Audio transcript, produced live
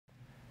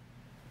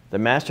The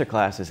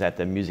Masterclasses at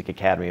the Music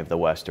Academy of the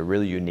West are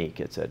really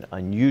unique. It's an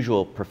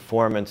unusual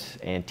performance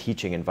and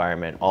teaching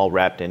environment all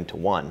wrapped into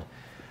one.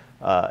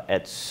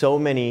 At so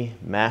many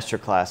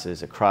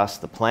Masterclasses across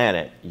the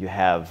planet, you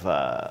have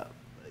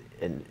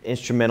an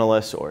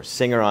instrumentalist or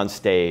singer on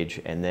stage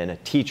and then a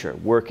teacher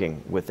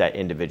working with that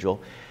individual.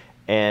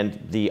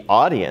 And the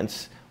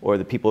audience, or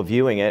the people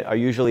viewing it, are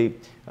usually,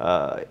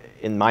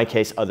 in my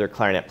case, other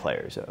clarinet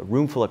players, a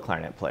room full of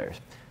clarinet players.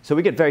 So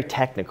we get very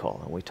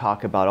technical, and we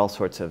talk about all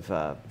sorts of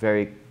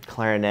very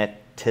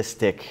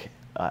clarinetistic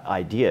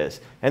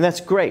ideas, and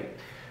that's great.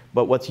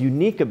 But what's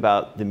unique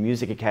about the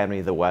Music Academy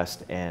of the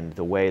West and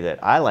the way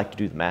that I like to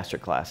do the master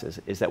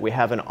classes is that we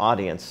have an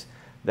audience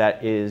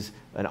that is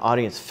an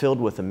audience filled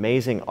with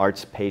amazing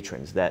arts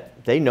patrons,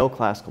 that they know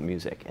classical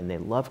music and they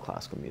love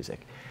classical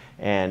music,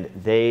 and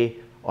they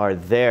are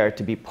there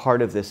to be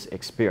part of this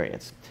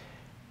experience.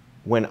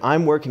 When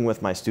I'm working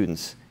with my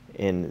students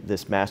in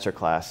this master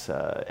class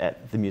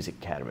at the Music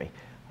Academy,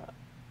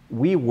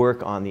 we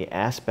work on the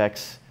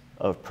aspects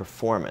of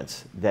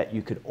performance that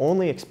you could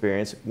only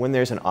experience when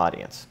there's an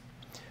audience.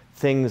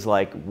 Things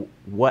like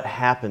what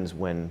happens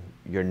when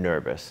you're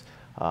nervous,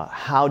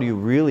 how do you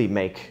really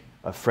make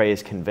a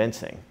phrase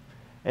convincing,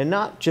 and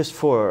not just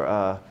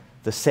for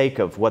the sake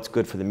of what's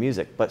good for the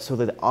music, but so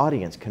that the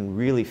audience can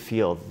really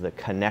feel the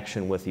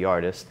connection with the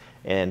artist,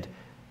 and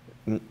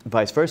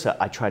vice versa.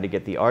 I try to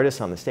get the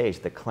artist on the stage,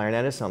 the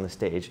clarinetist on the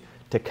stage,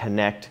 to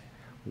connect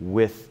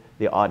with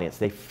the audience.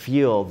 They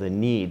feel the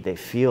need, they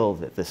feel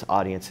that this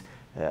audience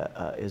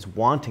is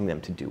wanting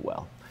them to do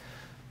well.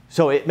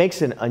 So it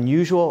makes an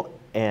unusual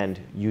and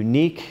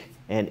unique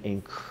and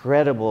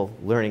incredible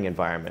learning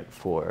environment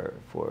for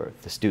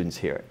the students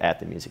here at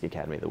the Music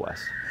Academy of the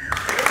West.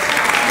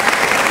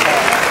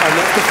 Our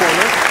next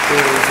performer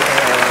is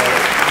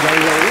a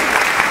young lady.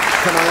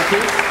 Come on up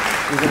here.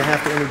 You're going to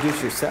have to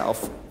introduce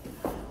yourself.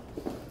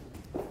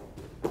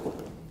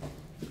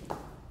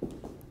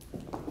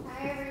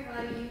 Hi,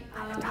 everybody.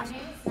 My name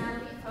is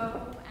Natalie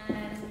Poe,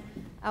 and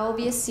I will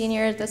be a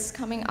senior this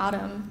coming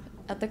autumn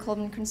at the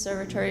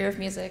Conservatory of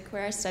Music,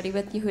 where I study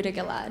with Yehuda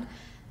Gilad.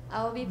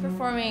 I will be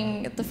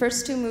performing the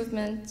first two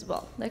movements,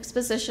 well, the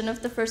exposition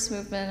of the first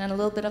movement and a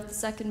little bit of the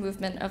second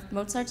movement of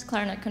Mozart's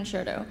Clarinet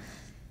Concerto.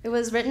 It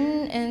was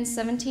written in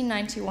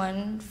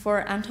 1791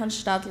 for Anton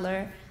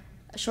Stadler,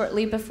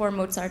 shortly before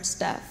Mozart's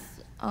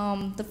death.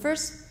 The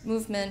first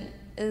movement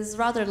is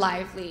rather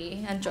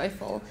lively and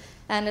joyful,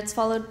 and it's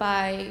followed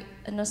by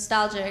a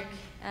nostalgic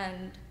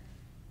and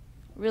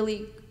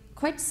really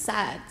quite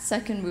sad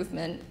second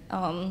movement.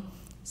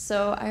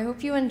 So I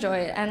hope you enjoy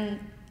it. And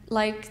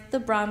like the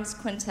Brahms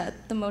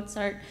Quintet, the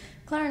Mozart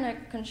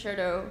Clarinet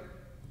Concerto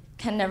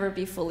can never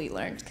be fully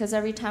learned, because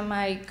every time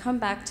I come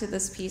back to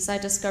this piece, I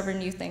discover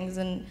new things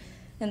in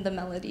the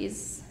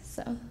melodies.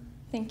 So,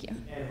 thank you.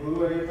 And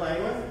who are you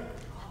playing with?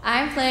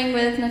 I'm playing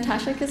with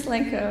Natasha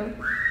Kislenko.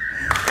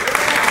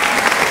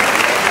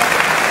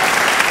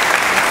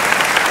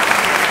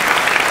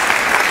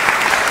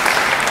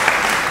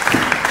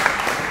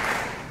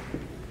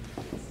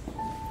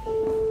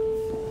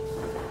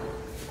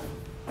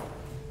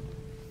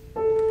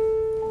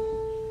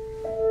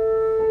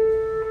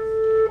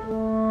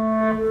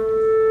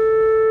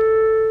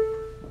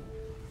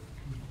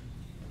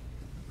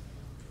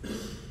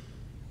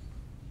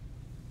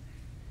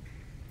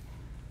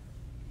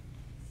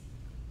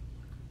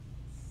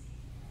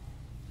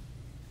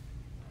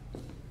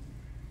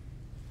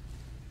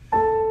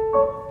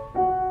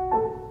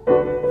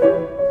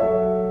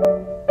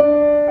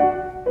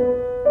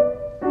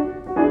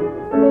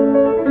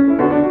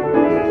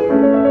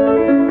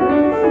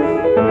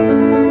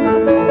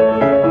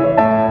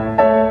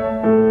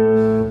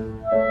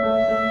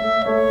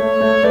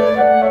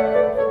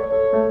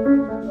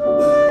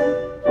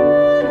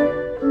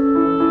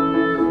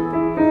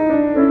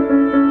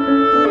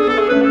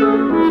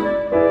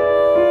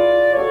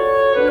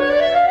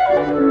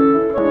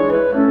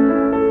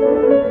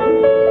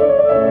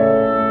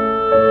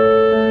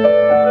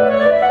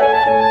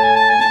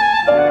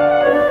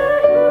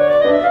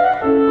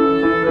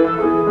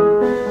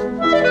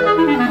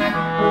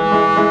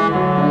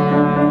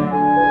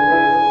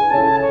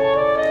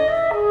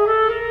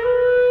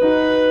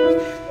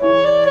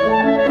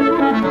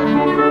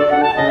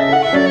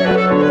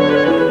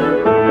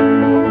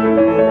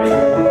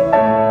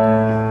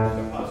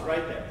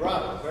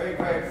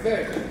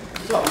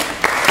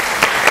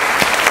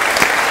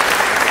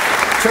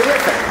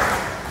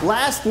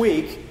 Last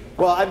week,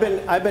 well,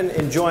 I've been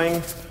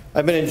enjoying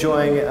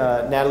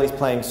Natalie's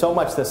playing so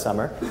much this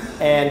summer,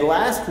 and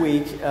last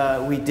week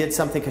we did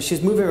something, because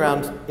she's moving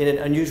around in an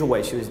unusual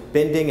way. She was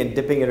bending and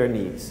dipping at her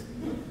knees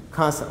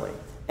constantly,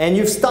 and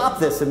you've stopped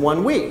this in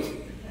 1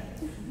 week.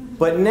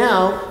 But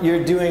now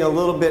you're doing a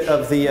little bit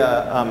of the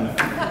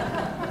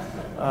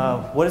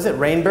what is it,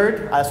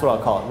 rainbird? That's what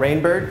I'll call it,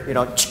 rainbird. You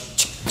know.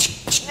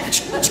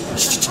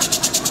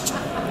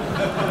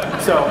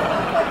 So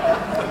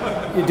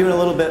you're doing a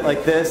little bit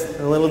like this,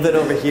 a little bit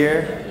over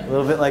here, a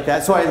little bit like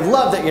that. So I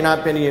love that you're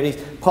not bending your knees.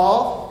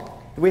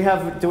 Paul, do we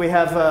have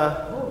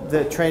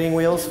the training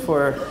wheels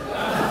for?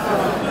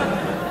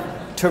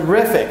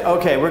 Terrific.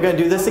 Okay, we're going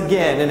to do this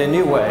again in a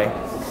new way.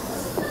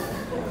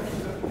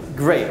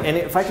 Great. And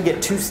if I could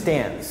get 2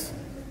 stands.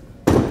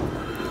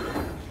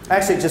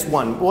 Actually, just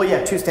one. Well,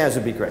 yeah, 2 stands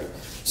would be great.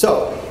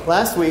 So,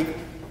 last week,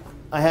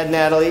 I had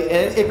Natalie,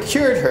 and it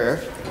cured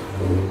her,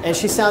 and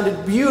she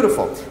sounded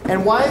beautiful.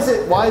 And why is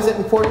it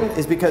important?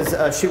 Is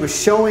because she was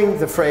showing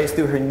the phrase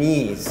through her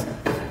knees,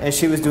 and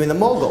she was doing the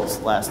moguls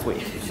last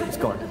week. She was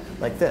going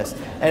like this.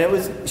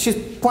 And she's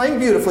playing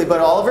beautifully, but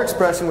all of her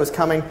expression was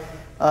coming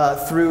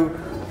through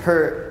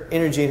her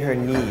energy in her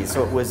knees.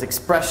 So it was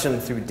expression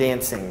through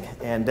dancing,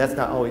 and that's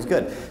not always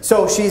good.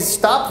 So she's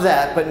stopped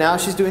that, but now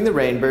she's doing the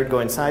rainbird,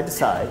 going side to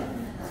side.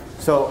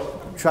 So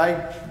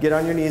get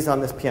on your knees on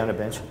this piano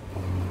bench,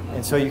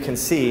 and so you can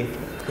see,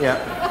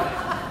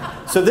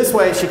 yeah. So this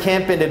way she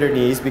can't bend at her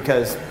knees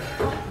because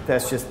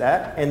that's just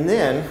that. And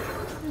then,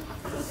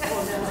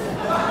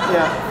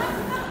 yeah,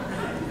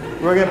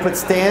 we're going to put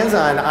stands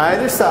on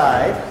either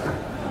side.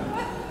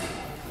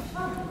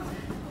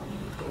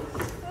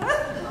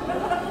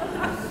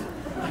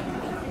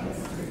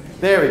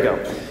 There we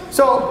go.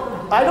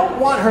 So I don't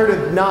want her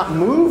to not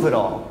move at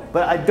all,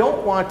 but I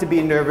don't want it to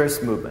be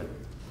nervous movement.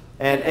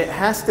 And it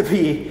has to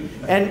be,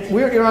 and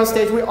you're on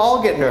stage, we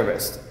all get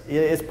nervous.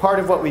 It's part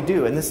of what we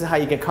do, and this is how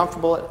you get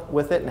comfortable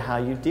with it and how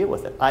you deal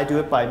with it. I do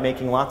it by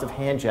making lots of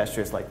hand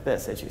gestures like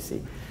this, as you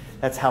see.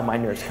 That's how my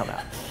nerves come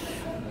out.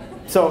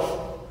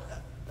 So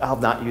I'll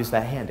not use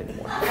that hand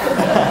anymore.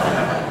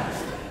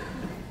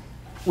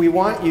 We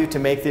want you to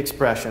make the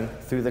expression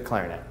through the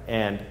clarinet,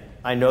 and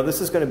I know this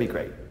is going to be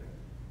great.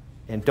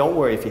 And don't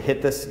worry, if you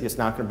hit this, it's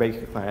not going to break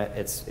your clarinet.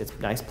 It's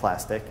nice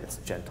plastic. It's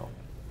gentle.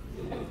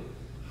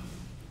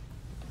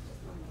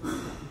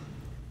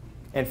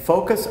 And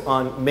focus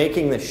on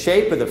making the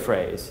shape of the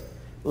phrase.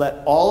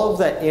 Let all of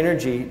that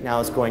energy, now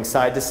it's going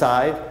side to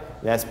side,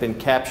 that's been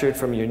captured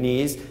from your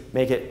knees,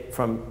 make it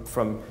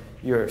from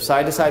your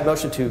side-to-side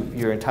motion to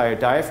your entire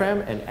diaphragm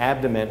and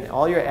abdomen,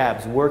 all your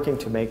abs working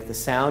to make the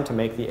sound, to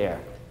make the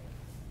air.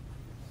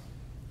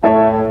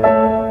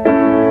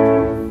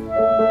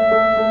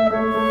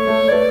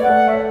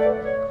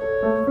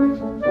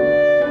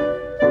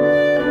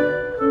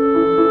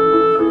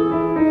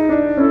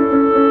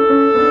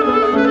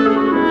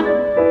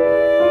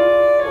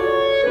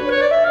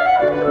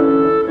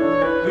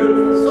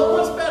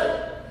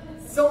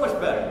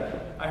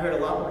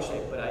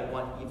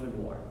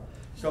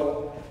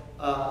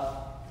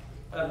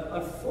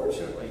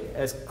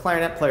 As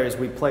clarinet players,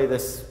 we play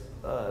this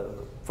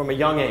from a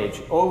young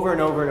age, over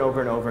and over and over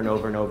and over and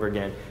over and over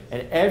again.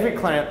 And every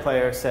clarinet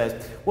player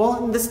says, well,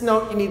 on this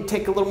note, you need to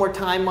take a little more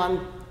time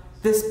on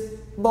this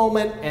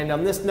moment, and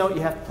on this note,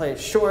 you have to play it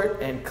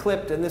short and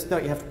clipped, and this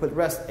note, you have to put the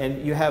rest.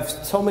 And you have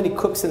so many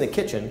cooks in the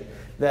kitchen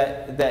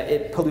that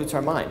it pollutes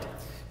our mind.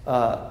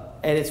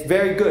 And it's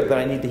very good, but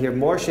I need to hear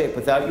more shape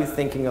without you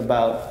thinking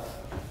about,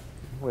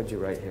 what did you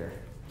write here?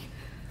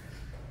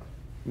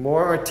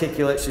 More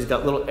articulate. She's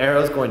got little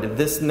arrows going to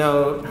this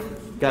note.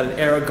 Got an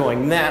arrow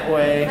going that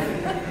way.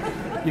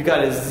 You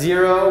got a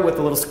 0 with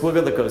a little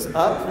squiggle that goes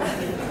up.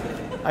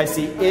 I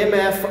see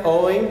MF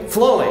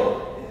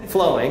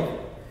flowing.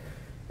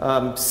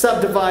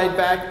 Subdivide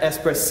back,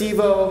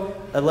 espressivo,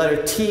 a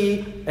letter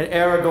T, an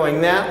arrow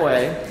going that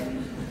way.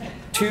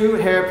 2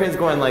 hairpins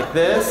going like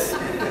this.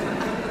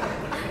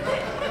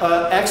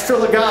 Extra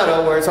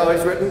legato, where it's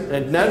always written.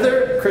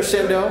 Another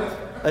crescendo,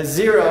 a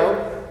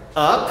 0,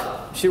 up.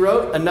 She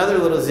wrote another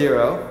little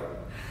 0,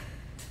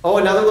 oh,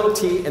 another little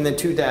T, and then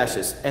 2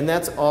 dashes. And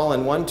that's all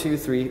in 1, 2,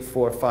 3,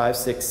 4, 5,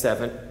 6,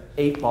 7,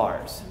 8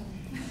 bars.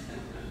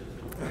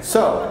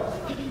 So,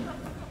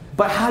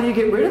 but how do you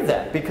get rid of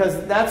that?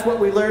 Because that's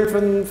what we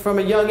learned from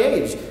a young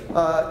age.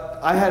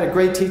 I had a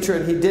great teacher,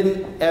 and he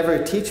didn't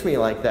ever teach me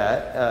like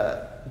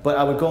that. But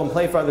I would go and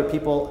play for other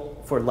people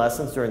for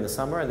lessons during the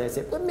summer, and they'd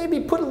say, well,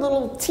 maybe put a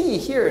little T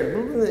here.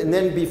 And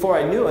then before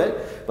I knew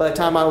it, by the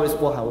time I was,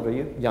 well, how old are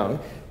you? Young.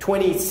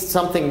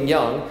 20-something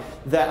young,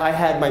 that I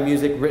had my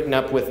music written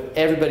up with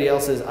everybody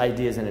else's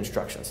ideas and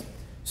instructions.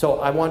 So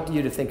I want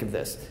you to think of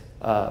this.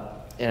 And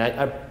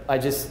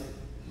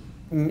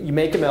you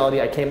make a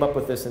melody. I came up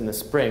with this in the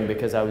spring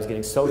because I was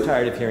getting so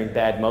tired of hearing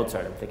bad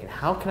Mozart. I'm thinking,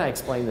 how can I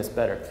explain this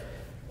better?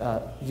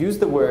 Use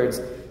the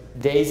words,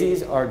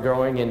 daisies are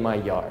growing in my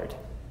yard.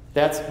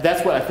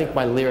 That's what I think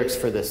my lyrics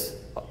for this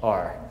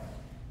are.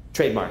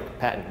 Trademark,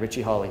 patent,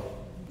 Richie Hawley,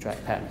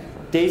 track, patent.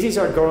 Daisies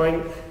are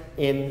growing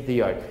in the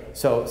yard.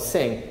 So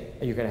sing.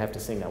 You're going to have to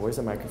sing now. Where's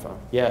the microphone?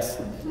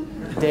 Yes.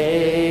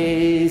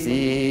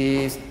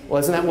 Daisies. Well,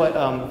 isn't that what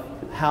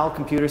Hal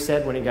Computer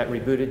said when he got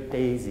rebooted?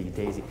 Daisy,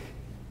 Daisy.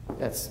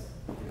 That's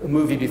a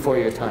movie before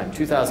your time,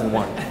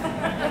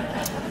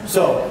 2001.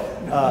 So,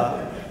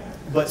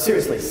 but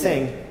seriously,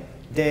 sing.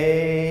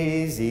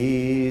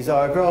 Daisies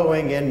are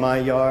growing in my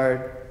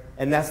yard.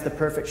 And that's the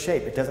perfect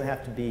shape. It doesn't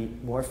have to be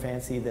more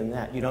fancy than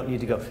that. You don't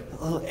need to go,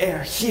 a little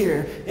air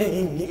here,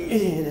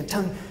 and a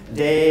tongue.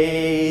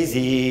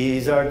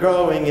 Daisies are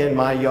growing in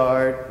my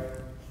yard.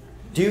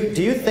 Do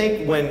you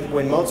think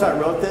when Mozart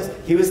wrote this,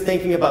 he was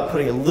thinking about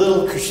putting a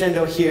little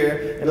crescendo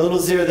here and a little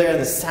zero there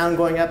and the sound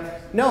going up?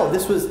 No,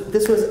 this was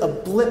a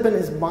blip in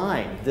his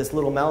mind, this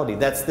little melody.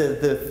 That's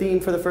the theme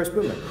for the first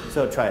movement.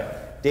 So try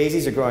it.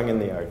 Daisies are growing in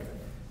the yard.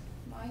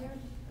 My yard?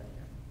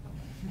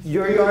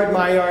 Your yard,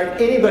 my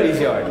yard, anybody's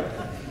yard.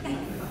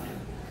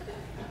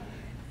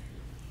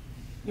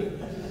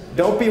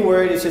 Don't be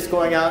worried, it's just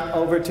going out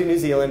over to New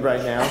Zealand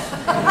right now.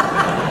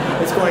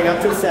 It's going up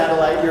to a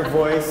satellite, your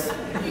voice,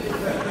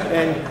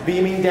 and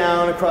beaming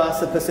down across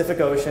the Pacific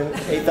Ocean,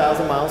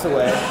 8,000 miles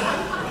away.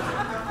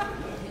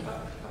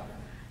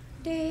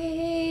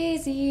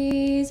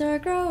 Daisies are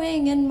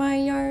growing in my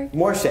yard.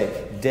 More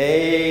shake.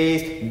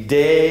 Daisies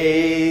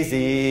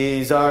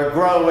are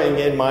growing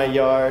in my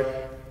yard.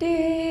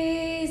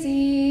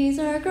 Daisies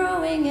are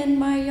growing in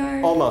my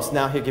yard. Almost.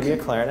 Now here, give me a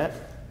clarinet.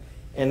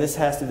 And this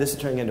is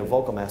turning into a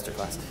vocal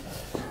masterclass.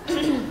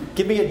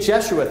 Give me a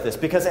gesture with this,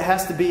 because it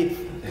has to be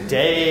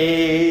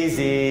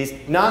daisies,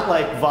 not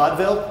like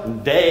vaudeville,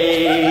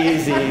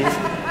 daisies.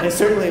 And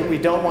certainly we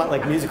don't want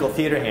like musical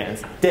theater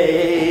hands,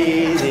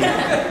 daisies.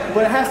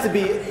 But it has to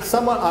be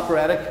somewhat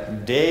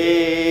operatic.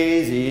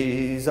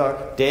 Daisies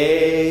are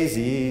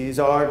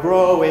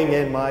growing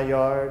in my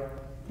yard.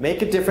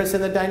 Make a difference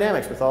in the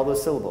dynamics with all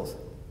those syllables.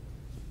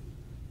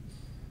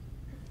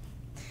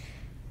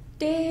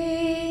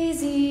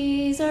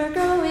 Daisies are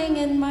growing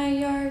in my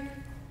yard.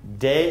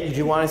 Do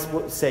you want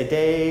to say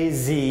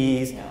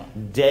daisies? No.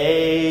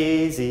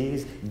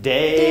 Daisies.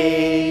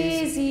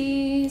 Daisies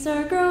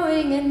are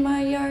growing in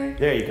my yard.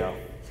 There you go.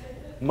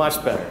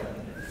 Much better.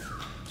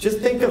 Just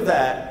think of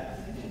that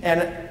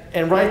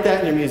and write that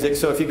in your music.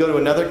 So if you go to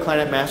another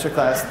Clarinet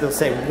Masterclass, they'll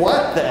say,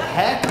 "What the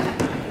heck?"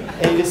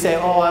 And you just say,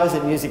 "Oh, I was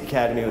at Music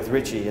Academy with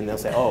Richie." And they'll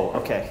say, "Oh,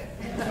 okay."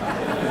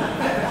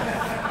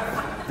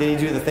 Did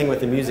he do the thing with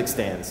the music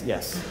stands?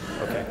 Yes.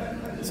 Okay.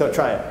 So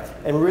try it.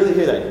 And really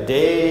hear that.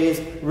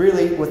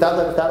 Really, without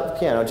the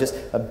piano, just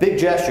a big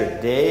gesture.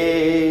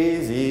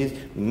 Daisies.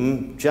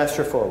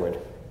 Gesture forward.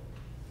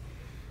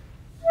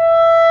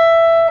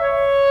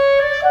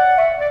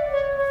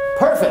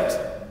 Perfect.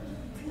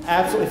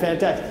 Absolutely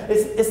fantastic.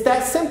 It's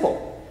that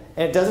simple.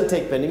 And it doesn't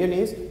take bending your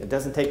knees. It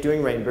doesn't take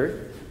doing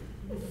Rainbird.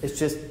 It's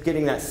just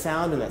getting that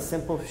sound and that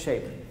simple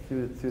shape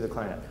through the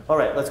clarinet. All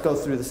right, let's go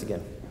through this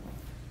again.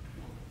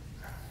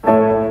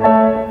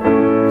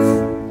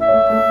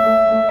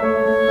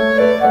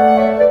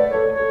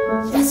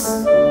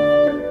 Yes.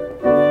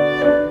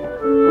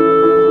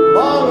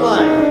 Long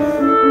line.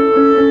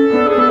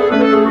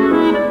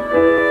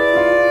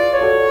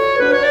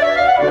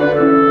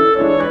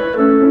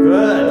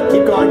 Good.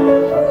 Keep going.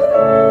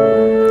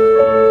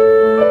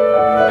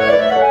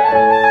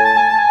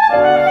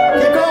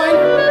 Keep going.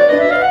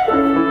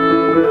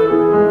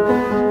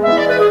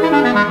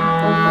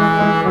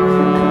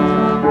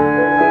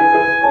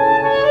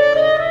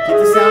 Keep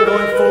the sound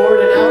going forward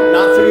and out,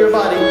 not through your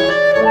body.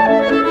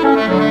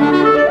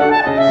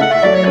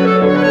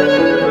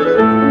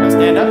 Now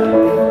stand up.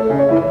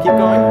 Keep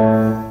going.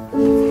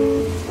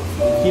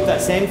 Keep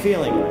that same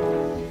feeling.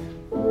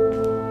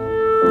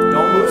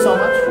 Don't move so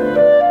much.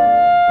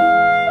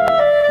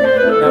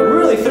 Now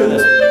really through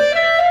this.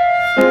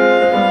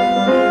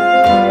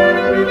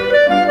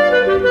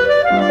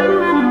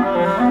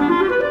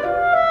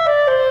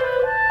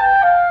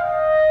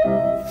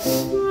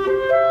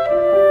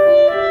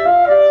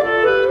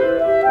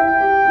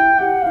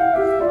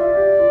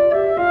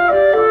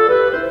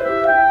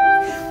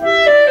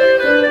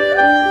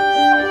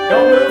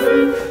 Don't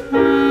move.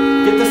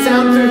 Get the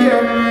sound through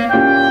here.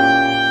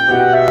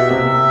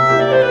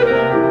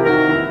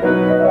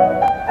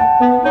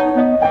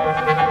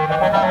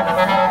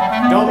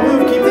 Don't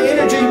move. Keep the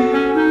energy.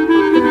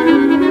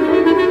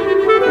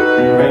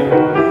 Great.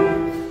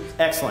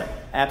 Excellent.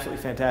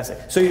 Absolutely fantastic.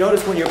 So you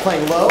notice when you're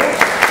playing low, and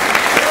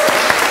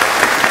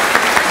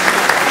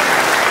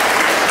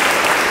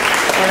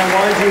I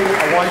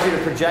wanted you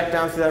to project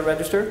down through that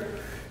register.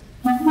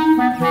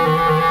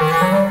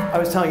 I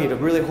was telling you to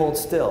really hold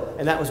still,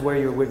 and that was where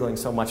you were wiggling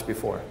so much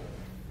before.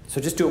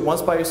 So just do it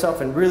once by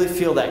yourself and really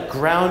feel that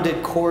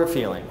grounded core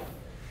feeling.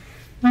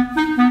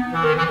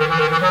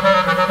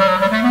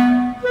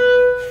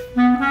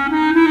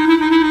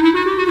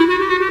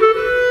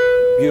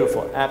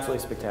 Beautiful,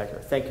 absolutely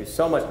spectacular. Thank you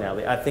so much,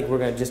 Natalie. I think we're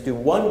going to just do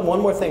one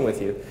more thing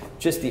with you,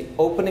 just the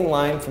opening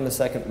line from the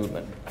second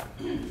movement.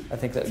 I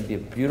think that would be a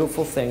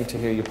beautiful thing to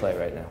hear you play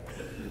right now.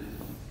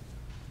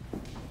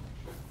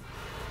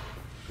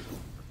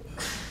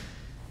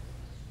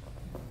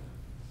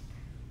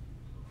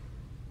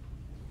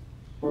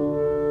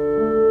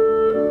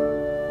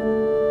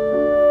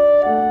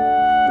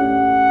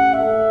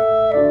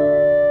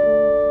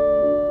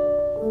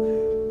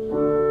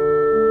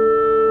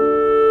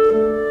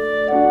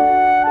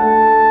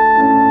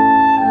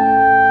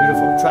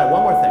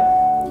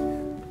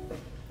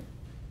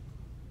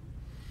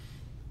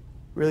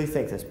 Really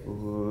think this.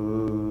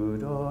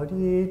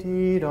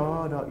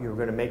 You're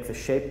going to make the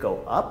shape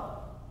go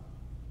up.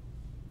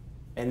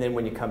 And then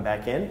when you come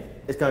back in,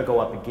 it's going to go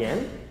up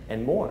again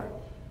and more.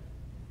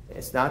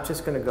 It's not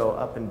just going to go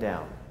up and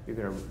down. You're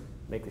going to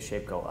make the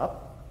shape go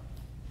up.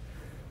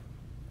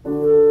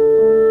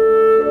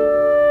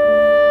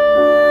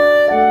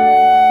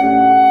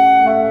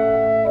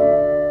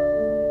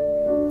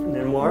 And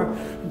then more.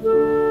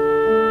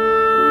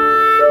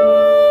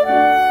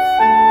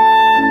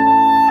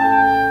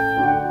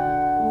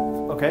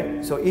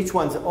 Okay, so each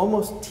one's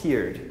almost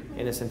tiered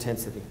in its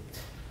intensity.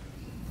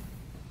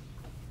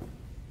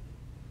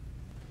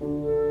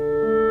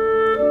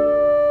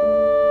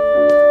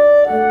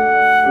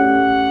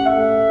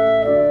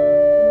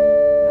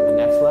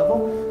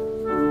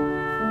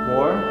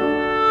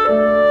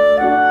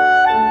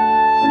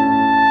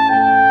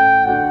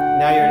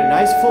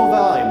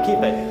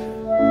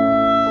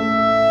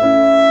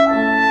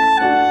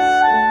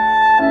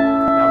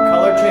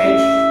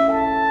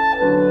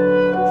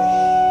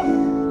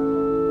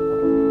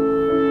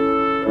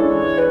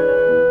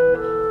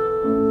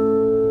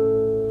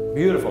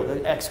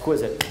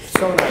 Exquisite.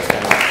 So nice.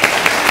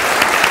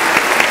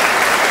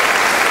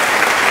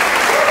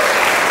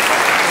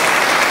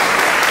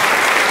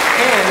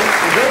 And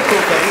the very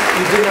cool thing,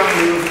 you did not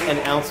move an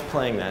ounce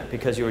playing that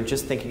because you were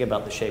just thinking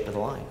about the shape of the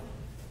line.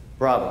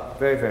 Bravo.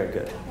 Very, very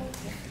good.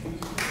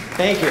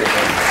 Thank you.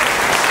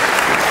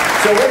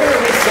 So we're going to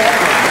reset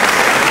now,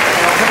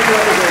 and I'll tell you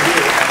what we're going to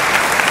do.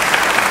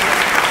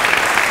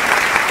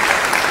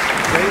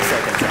 Wait a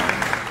second, John.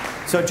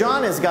 So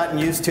John has gotten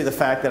used to the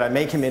fact that I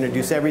make him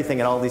introduce everything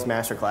at all these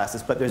master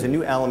classes, but there's a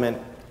new element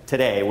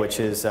today,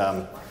 which is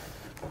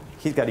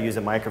he's got to use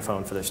a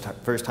microphone for the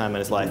first time in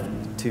his life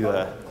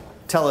to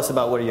tell us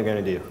about what you're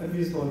going to do. I've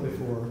used one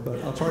before,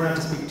 but I'll try not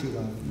to speak too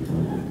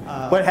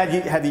loud. What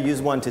have you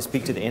used one to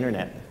speak to the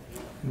internet?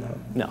 No.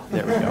 No,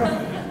 there we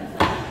go.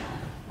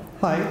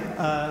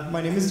 Hi,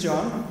 my name is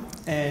John,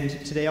 and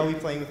today I'll be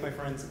playing with my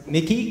friends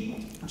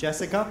Mickey,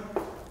 Jessica,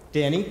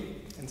 Danny,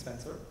 and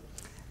Spencer.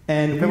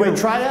 And wait,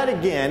 try that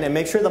again and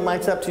make sure the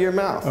mic's up to your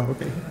mouth. Oh,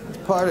 okay. It's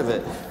part of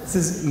it. This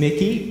is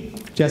Mickey,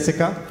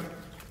 Jessica,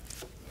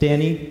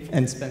 Danny,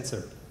 and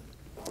Spencer.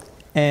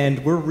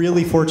 And we're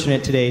really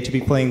fortunate today to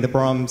be playing the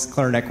Brahms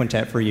Clarinet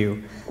Quintet for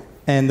you.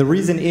 And the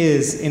reason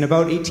is, in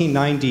about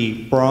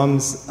 1890,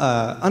 Brahms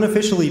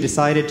unofficially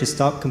decided to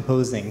stop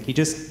composing. He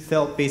just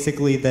felt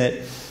basically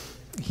that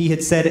he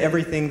had said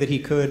everything that he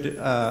could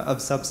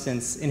of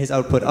substance in his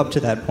output up to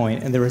that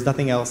point, and there was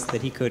nothing else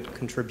that he could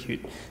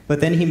contribute. But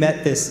then he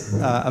met this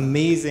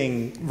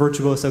amazing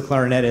virtuoso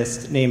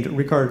clarinetist named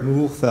Richard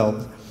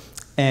Mühlfeld,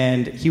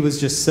 and he was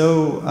just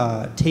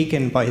so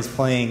taken by his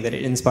playing that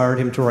it inspired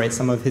him to write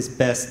some of his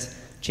best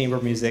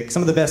chamber music,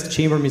 some of the best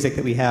chamber music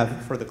that we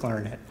have for the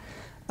clarinet.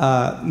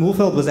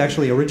 Mühlfeld was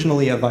actually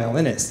originally a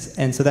violinist,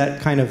 and so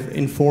that kind of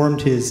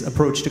informed his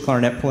approach to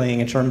clarinet playing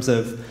in terms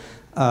of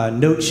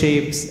note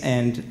shapes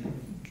and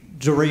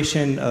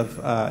duration of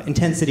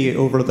intensity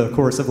over the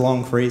course of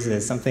long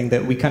phrases, something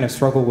that we kind of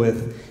struggle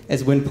with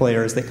as wind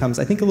players that comes,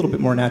 I think, a little bit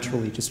more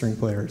naturally to string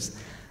players.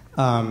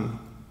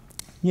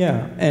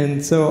 Yeah,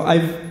 and so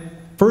I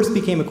first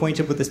became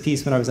acquainted with this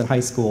piece when I was in high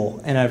school,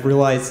 and I've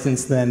realized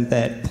since then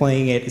that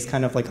playing it is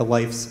kind of like a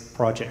life's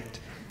project.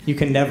 You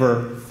can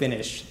never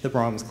finish the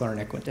Brahms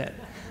Clarinet Quintet.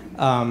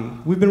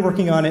 We've been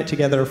working on it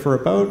together for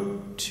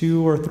about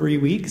 2 or 3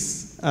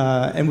 weeks,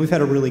 and we've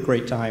had a really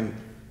great time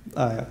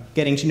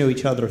getting to know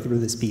each other through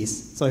this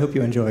piece. So I hope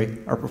you enjoy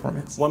our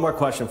performance. One more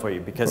question for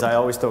you, because I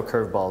always throw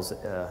curveballs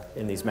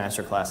in these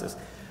master classes.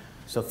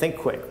 So think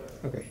quick.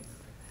 Okay.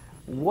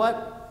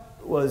 What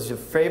was your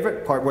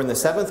favorite part? We're in the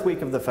 7th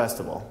week of the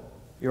festival.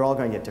 You're all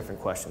going to get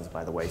different questions,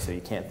 by the way, so you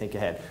can't think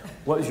ahead.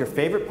 What was your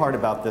favorite part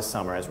about this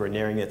summer as we're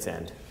nearing its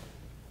end?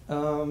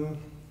 I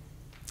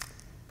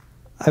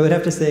would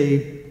have to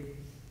say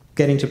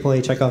getting to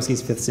play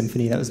Tchaikovsky's Fifth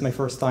Symphony. That was my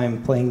first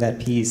time playing that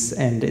piece,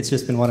 and it's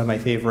just been one of my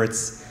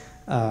favorites,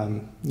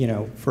 you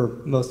know,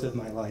 for most of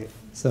my life.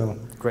 So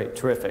great,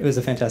 terrific. It was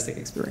a fantastic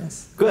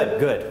experience. Good,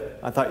 good.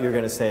 I thought you were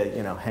going to say,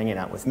 you know, hanging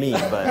out with me,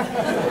 but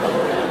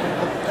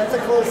that's a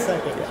close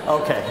second.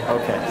 Okay,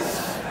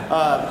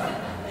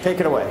 okay. Take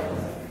it away.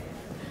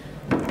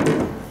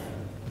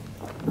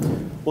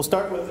 We'll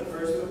start with the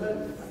first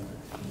movement,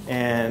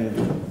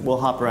 and we'll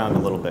hop around a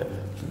little bit.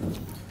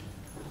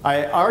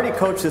 I already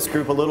coached this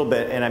group a little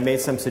bit, and I made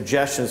some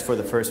suggestions for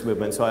the first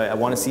movement, so I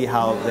want to see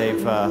how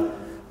they've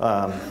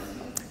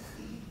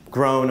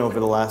grown over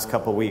the last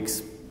couple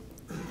weeks.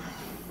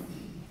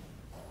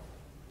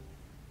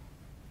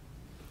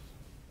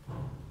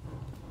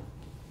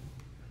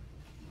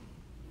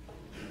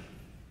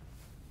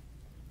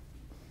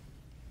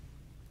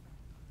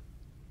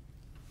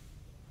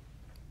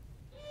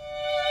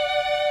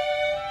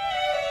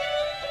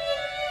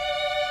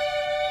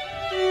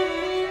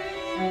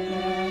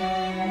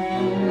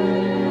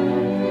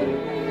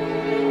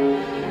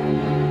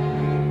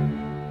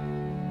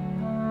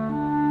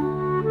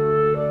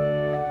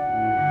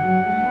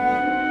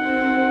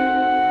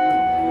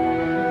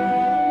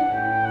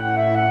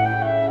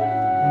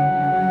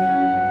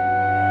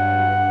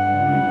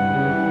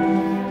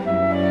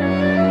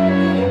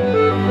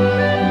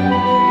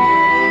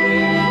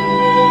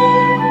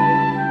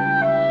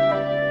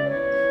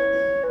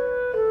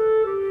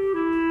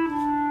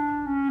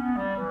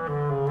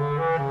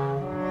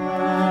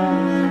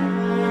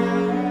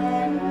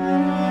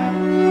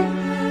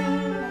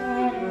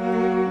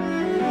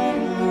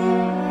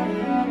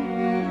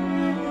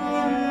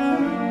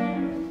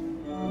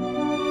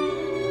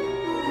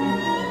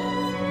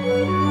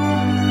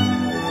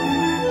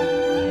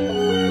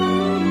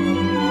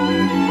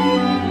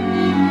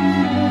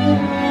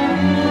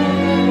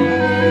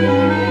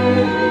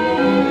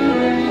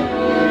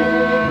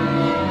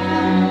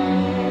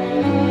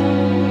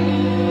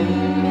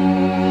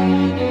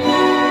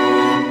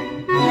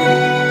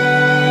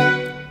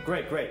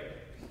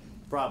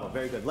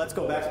 let's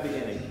go back to the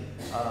beginning.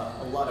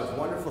 A lot of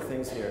wonderful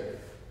things here.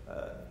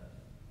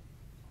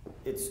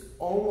 It's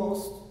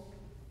almost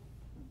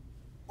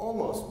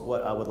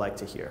what I would like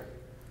to hear.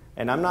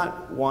 And I'm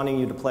not wanting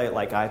you to play it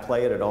like I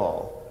play it at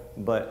all,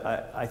 but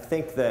I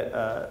think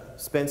that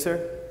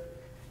Spencer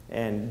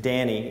and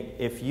Danny,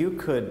 if you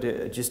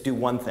could just do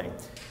one thing.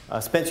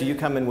 Spencer, you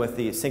come in with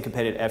the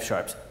syncopated F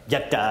sharps,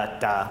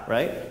 ya-da-da,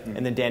 right?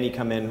 And then Danny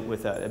come in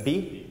with a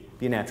B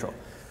natural.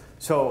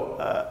 So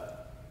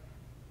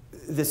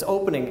this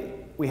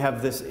opening, we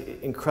have this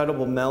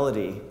incredible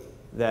melody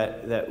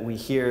that we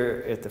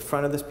hear at the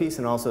front of this piece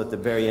and also at the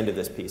very end of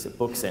this piece. It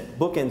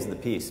bookends the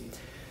piece.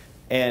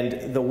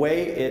 And the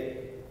way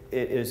it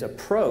is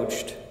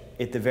approached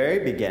at the very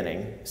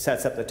beginning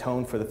sets up the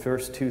tone for the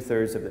first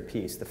 2/3 of the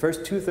piece. The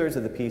first 2/3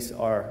 of the piece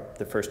are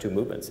the first two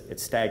movements.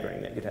 It's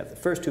staggering that you'd have the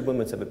first two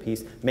movements of a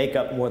piece make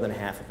up more than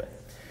half of it.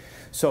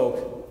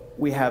 So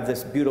we have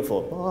this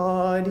beautiful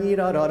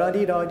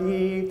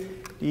da-da-da-dee-da-dee,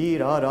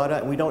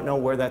 and we don't know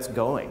where that's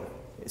going.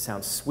 It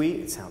sounds sweet,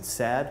 it sounds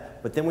sad,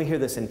 but then we hear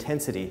this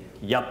intensity,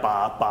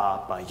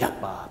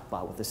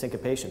 ya-ba-ba-ba-ya-ba-ba, with the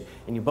syncopation.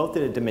 And you both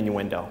did a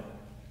diminuendo.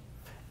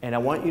 And I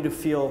want you to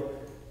feel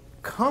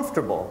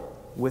comfortable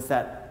with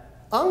that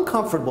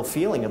uncomfortable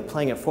feeling of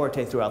playing it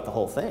forte throughout the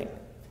whole thing.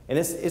 And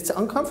it's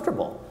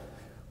uncomfortable.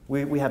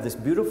 We have this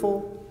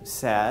beautiful,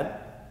 sad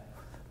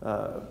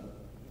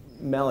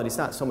melody. It's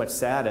not so much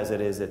sad as it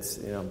is, it's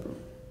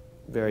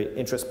very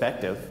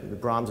introspective.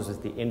 Brahms was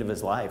at the end of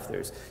his life.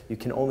 You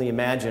can only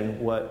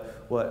imagine what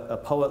a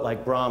poet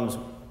like Brahms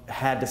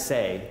had to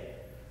say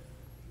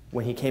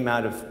when he came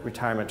out of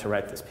retirement to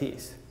write this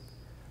piece.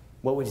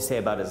 What would he say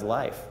about his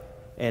life?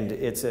 And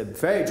it's a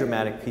very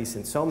dramatic piece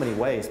in so many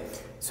ways.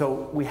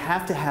 So we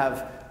have to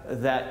have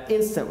that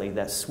instantly,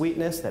 that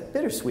sweetness, that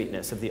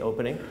bittersweetness of the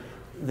opening,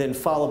 then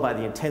followed by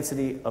the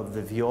intensity of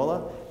the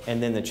viola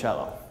and then the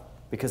cello.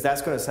 Because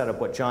that's going to set up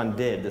what John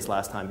did this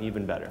last time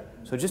even better.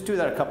 So just do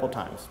that a couple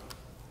times.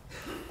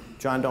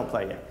 John, don't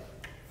play yet.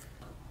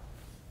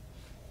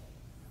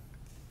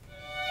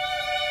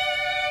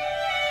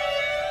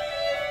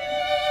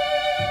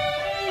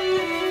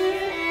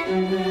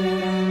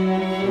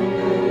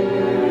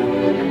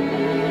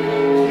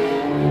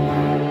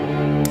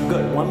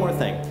 Good, one more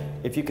thing.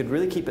 If you could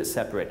really keep it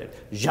separated.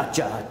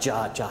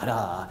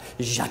 Ja-ja-ja-ja-da,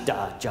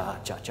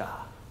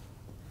 ja-da-ja-ja-ja.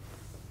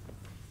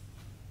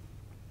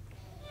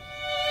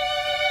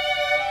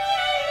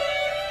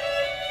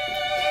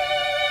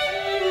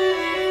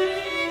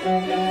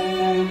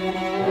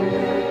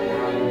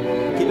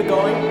 Keep it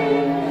going.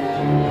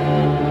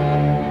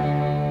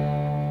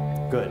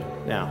 Good.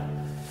 Now,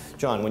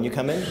 John, when you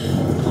come in,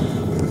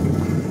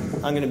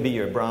 I'm going to be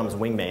your Brahms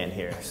wingman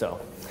here,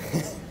 so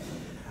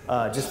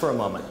just for a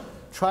moment.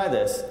 Try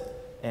this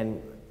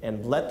and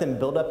let them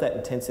build up that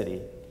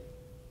intensity.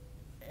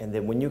 And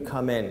then when you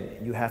come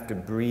in, you have to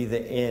breathe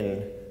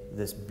in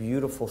this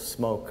beautiful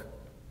smoke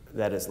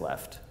that is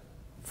left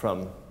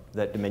from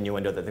that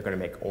diminuendo that they're going to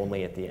make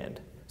only at the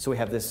end. So we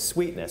have this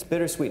sweetness,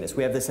 bitter sweetness.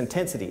 We have this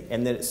intensity,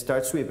 and then it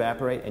starts to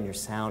evaporate, and your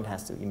sound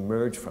has to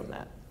emerge from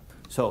that.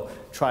 So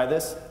try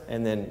this,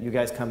 and then you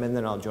guys come in,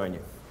 then I'll join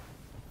you.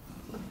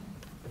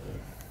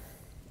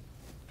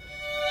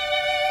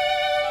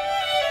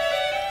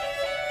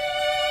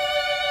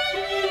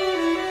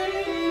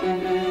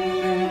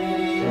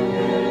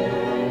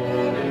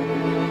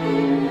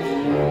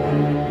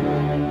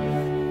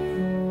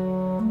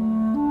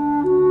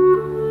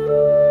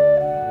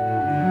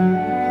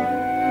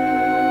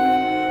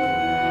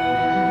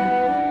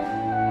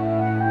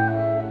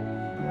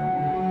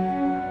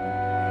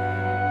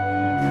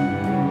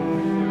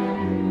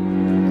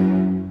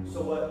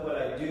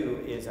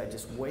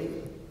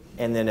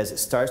 And then as it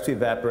starts to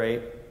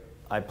evaporate,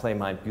 I play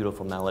my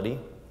beautiful melody.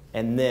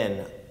 And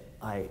then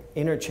I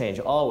interchange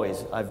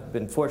always. I've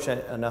been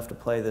fortunate enough to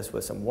play this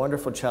with some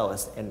wonderful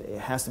cellists, and it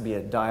has to be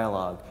a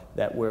dialogue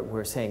that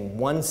we're saying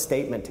one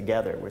statement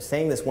together. We're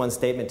saying this one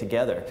statement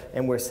together,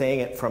 and we're saying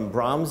it from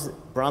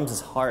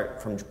Brahms's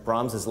heart, from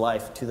Brahms's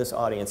life to this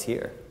audience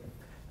here.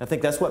 I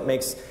think that's what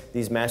makes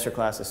these master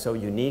classes so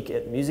unique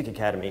at Music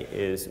Academy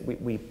is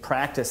we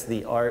practice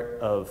the art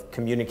of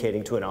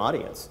communicating to an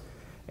audience.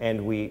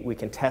 And we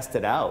can test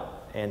it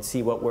out and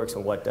see what works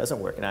and what doesn't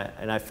work.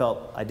 And I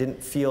felt I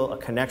didn't feel a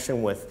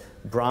connection with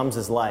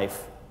Brahms's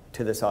life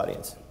to this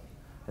audience.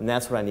 And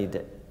that's what I need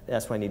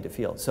to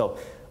feel. So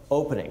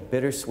opening,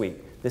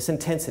 bittersweet, this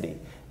intensity.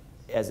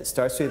 As it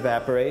starts to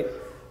evaporate,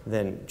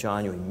 then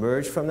John, you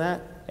emerge from that,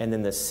 and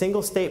then the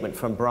single statement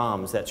from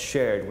Brahms that's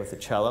shared with the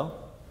cello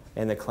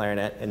and the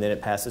clarinet, and then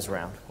it passes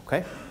around,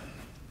 okay?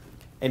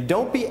 And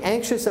don't be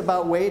anxious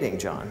about waiting,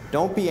 John.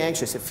 Don't be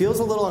anxious. It feels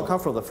a little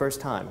uncomfortable the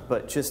first time,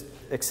 but just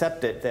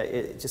accept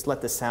it, just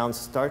let the sound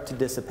start to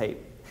dissipate,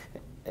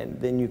 and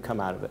then you come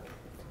out of it.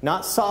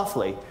 Not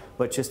softly,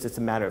 but just it's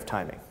a matter of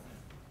timing.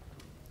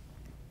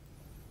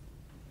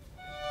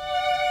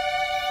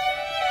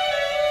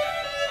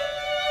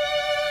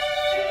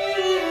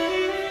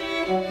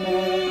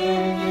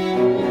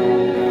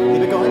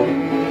 Keep it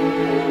going.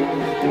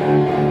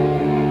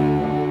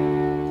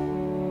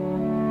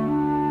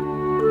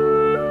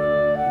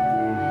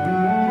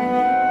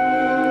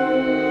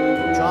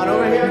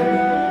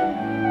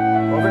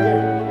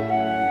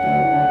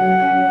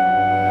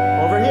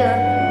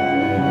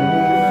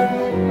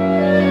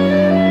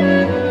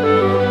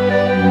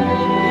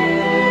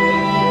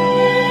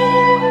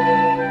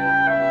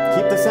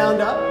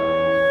 sound up.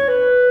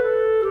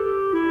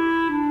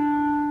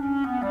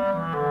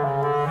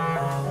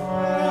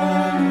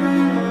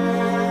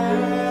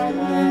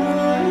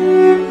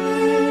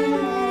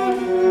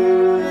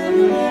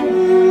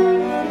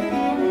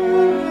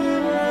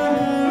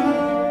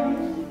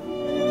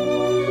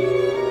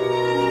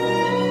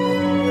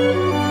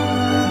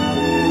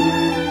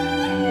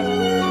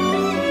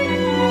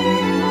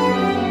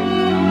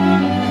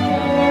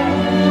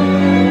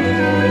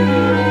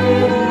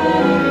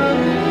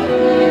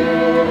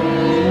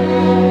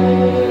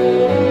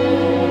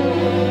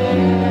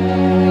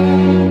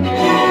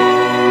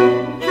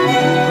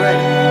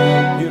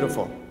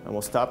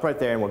 Stop right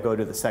there and we'll go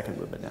to the second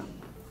movement now.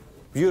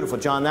 Beautiful,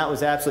 John, that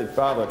was absolutely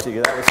bravo to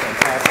you. That was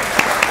fantastic.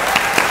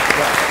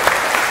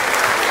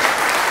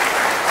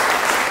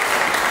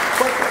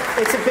 Yeah.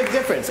 But it's a big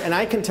difference, and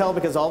I can tell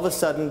because all of a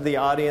sudden the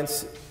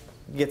audience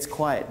gets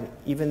quiet,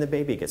 even the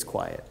baby gets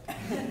quiet.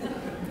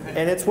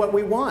 And it's what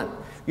we want.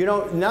 You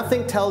know,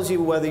 nothing tells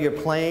you whether you're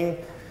playing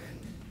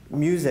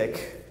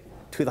music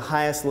to the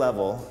highest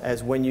level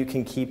as when you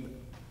can keep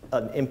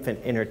an infant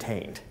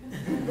entertained.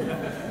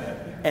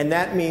 And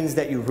that means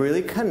that you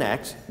really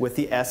connect with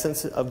the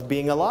essence of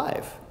being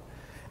alive.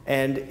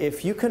 And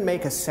if you can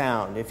make a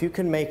sound, if you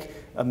can make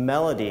a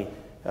melody,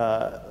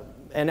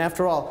 and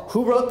after all,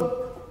 who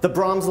wrote the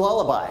Brahms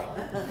lullaby?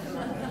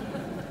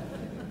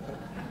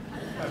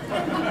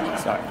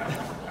 Sorry,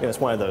 it's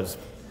one of those.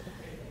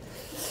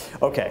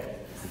 Okay,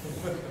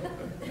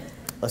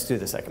 let's do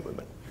the second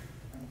movement.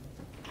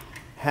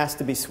 Has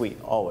to be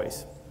sweet,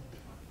 always.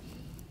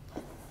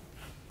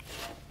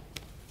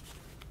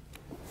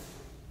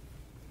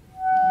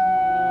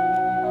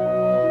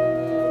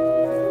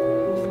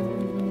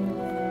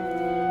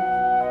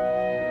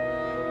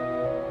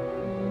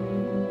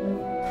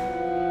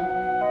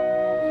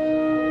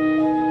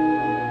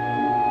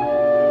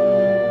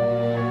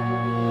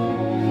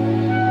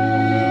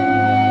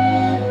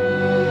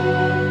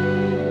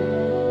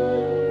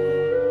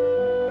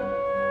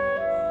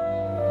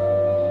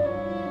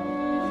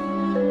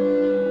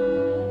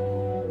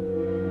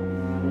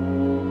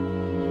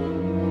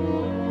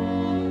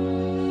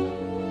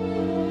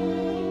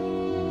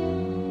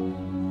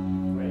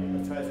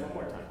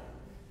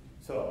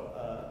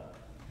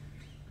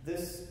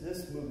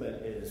 This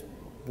movement is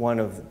one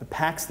of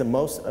packs the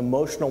most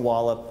emotional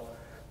wallop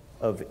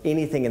of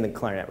anything in the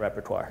clarinet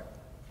repertoire.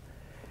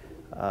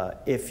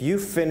 If you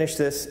finish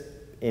this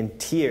in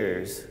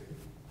tears,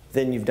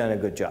 then you've done a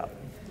good job.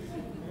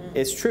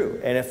 It's true,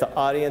 and if the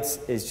audience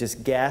is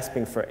just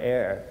gasping for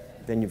air,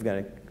 then you've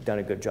done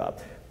a good job.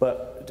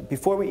 But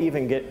before we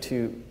even get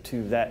to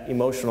that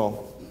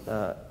emotional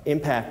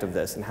impact of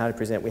this and how to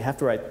present, we have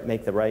to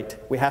make the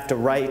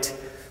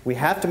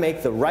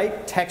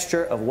right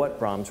texture of what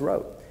Brahms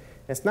wrote.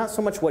 And it's not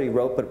so much what he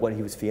wrote, but what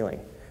he was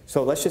feeling.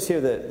 So let's just hear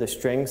the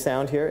string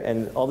sound here,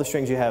 and all the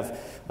strings you have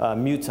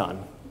mutes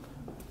on.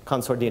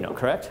 Concerto,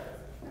 correct?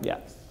 Yeah.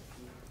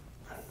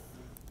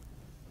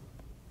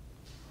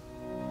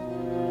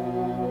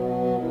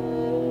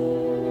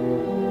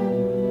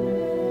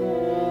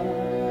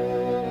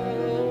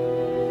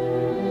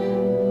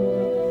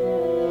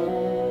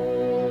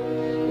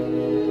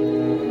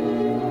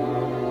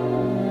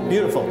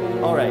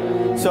 Beautiful. All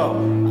right. So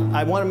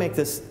I want to make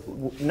this,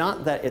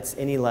 not that it's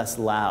any less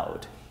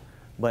loud,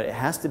 but it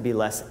has to be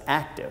less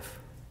active.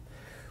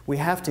 We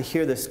have to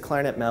hear this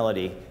clarinet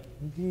melody.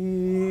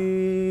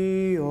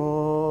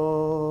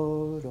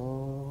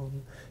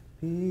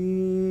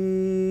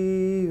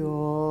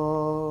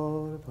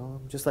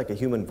 Just like a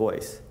human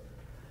voice.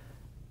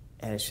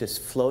 And it's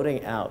just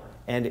floating out.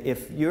 And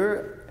if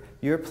you're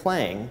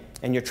playing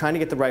and you're trying to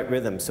get the right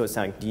rhythm, so it's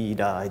sounding dee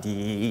da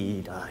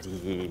dee da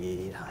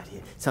dee da dee.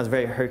 It sounds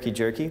very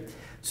herky-jerky.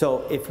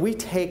 So if we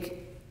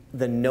take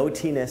the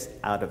notiness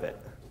out of it,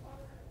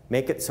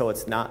 make it so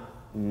it's not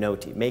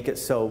notey, make it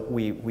so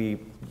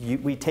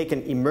we take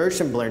an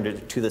immersion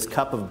blender to this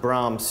cup of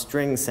Brahms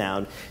string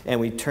sound and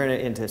we turn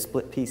it into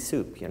split pea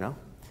soup, you know?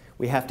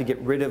 We have to get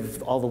rid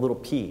of all the little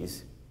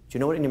peas. Do you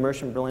know what an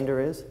immersion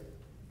blender is?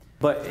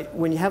 But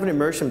when you have an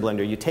immersion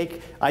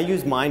blender, I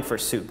use mine for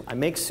soup. I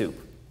make soup.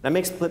 I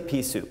make split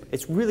pea soup.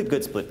 It's really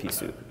good split pea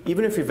soup.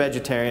 Even if you're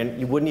vegetarian,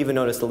 you wouldn't even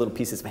notice the little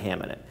pieces of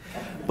ham in it.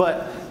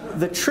 But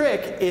the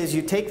trick is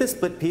you take this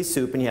split pea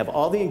soup and you have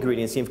all the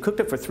ingredients, and you've cooked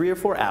it for 3 or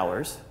 4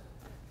 hours,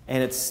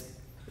 and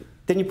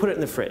then you put it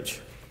in the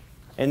fridge.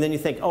 And then you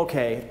think,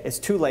 okay, it's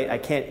too late, I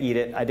can't eat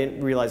it, I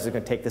didn't realize it was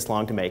going to take this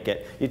long to make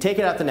it. You take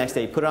it out the next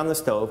day, you put it on the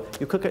stove,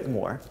 you cook it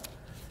more,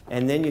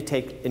 and then you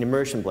take an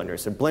immersion blender.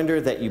 It's a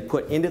blender that you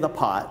put into the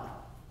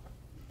pot,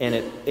 and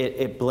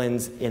it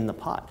blends in the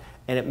pot.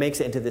 And it makes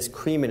it into this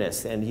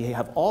creaminess, and you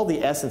have all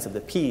the essence of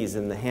the peas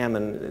and the ham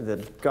and the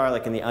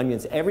garlic and the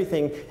onions.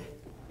 Everything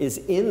is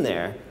in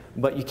there,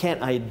 but you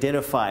can't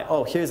identify,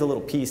 oh, here's a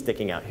little pea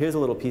sticking out, here's a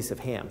little piece of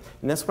ham.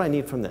 And that's what I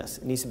need from this.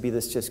 It needs to be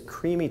this just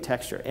creamy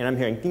texture. And I'm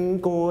hearing ding,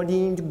 go,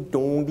 ding,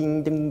 dong,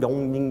 ding, ding,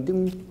 dong, ding,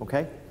 ding,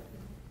 okay?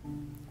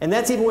 And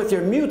that's even with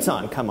your mutes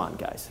on. Come on,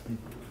 guys.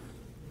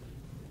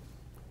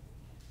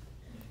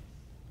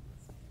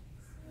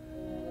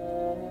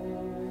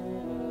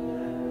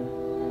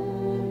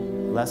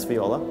 less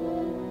viola.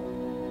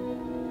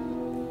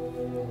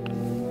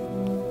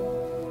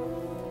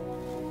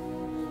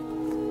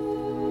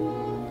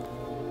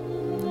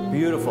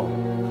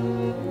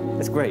 Beautiful.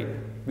 It's great.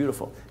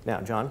 Beautiful.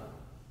 Now, John,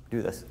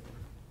 do this.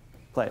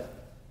 Play it.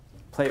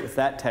 Play it with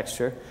that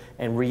texture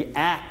and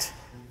react.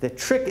 The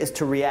trick is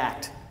to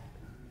react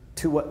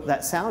to what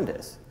that sound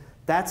is.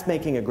 That's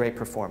making a great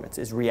performance,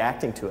 is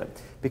reacting to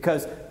it.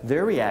 Because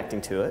they're reacting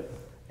to it,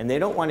 and they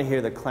don't want to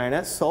hear the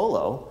clarinet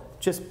solo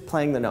just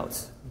playing the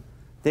notes.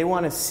 They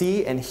want to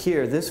see and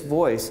hear this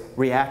voice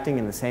reacting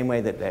in the same way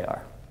that they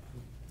are.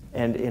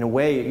 And in a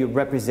way, you're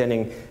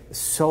representing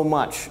so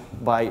much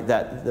by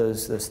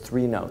those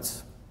three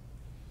notes.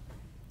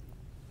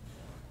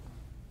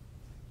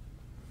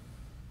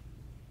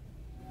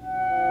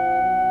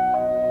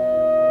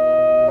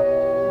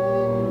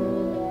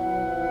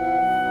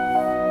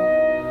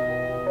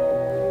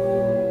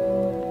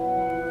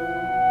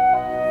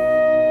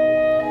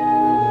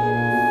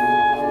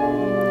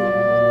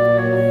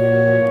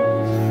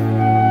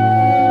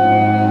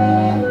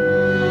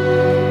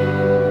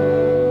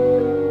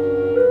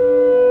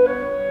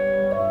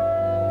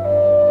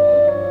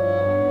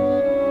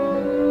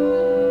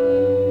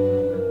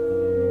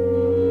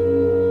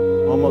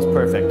 Almost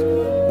perfect.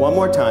 One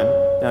more time.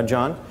 Now,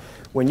 John,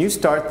 when you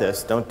start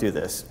this, don't do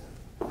this.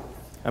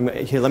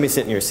 Here, let me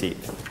sit in your seat.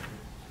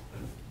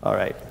 All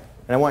right.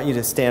 And I want you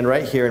to stand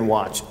right here and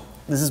watch.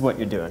 This is what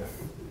you're doing.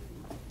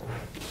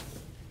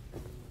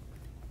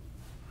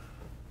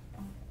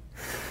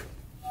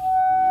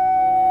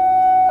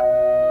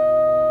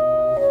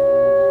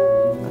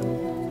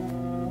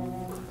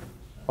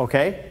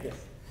 Okay? Yes.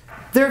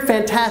 They're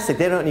fantastic.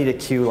 They don't need a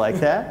cue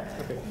like that.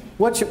 Okay.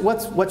 What's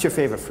your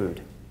favorite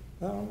food?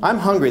 I'm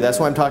hungry, that's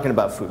why I'm talking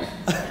about food.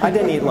 I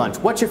didn't eat lunch.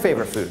 What's your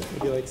favorite food?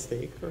 Maybe like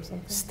steak or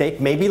something?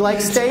 Steak? Maybe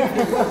like steak?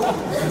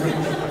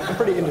 I'm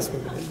pretty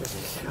indiscriminate.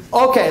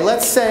 Okay,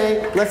 let's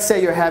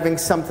say you're having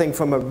something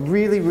from a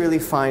really, really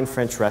fine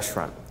French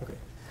restaurant. Okay.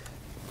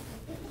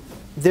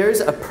 There's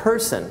a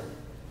person,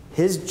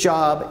 his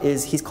job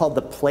is, he's called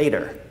the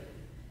plater.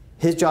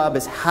 His job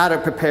is how to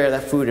prepare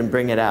that food and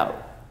bring it out.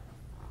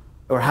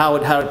 Or how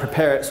to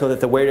prepare it so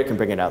that the waiter can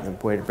bring it out. The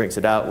waiter brings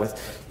it out with,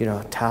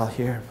 a towel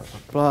here, blah, blah,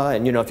 blah.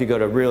 And if you go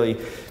to a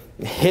really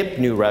hip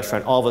new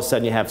restaurant, all of a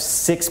sudden you have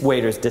 6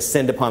 waiters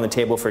descend upon the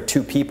table for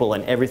 2 people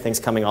and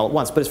everything's coming all at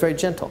once. But it's very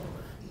gentle,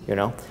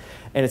 And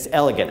it's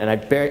elegant, and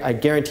I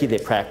guarantee they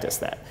practice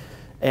that.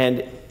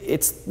 And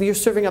you're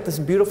serving up this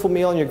beautiful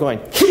meal and you're going,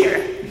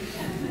 here!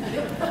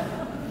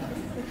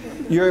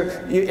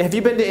 Have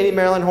you been to any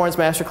Marilyn Horne's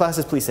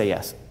Masterclasses? Please say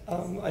yes.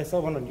 I saw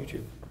one on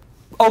YouTube.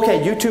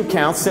 Okay, YouTube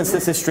counts since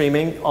this is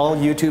streaming. All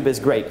YouTube is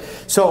great.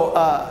 So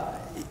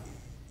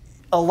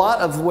a lot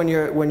of when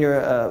you're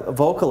a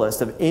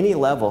vocalist of any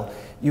level,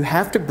 you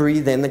have to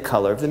breathe in the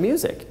color of the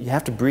music. You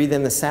have to breathe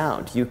in the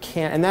sound. You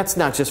can't, and that's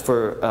not just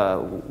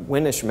for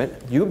wind instrument.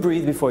 You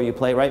breathe before you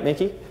play, right,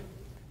 Mickey?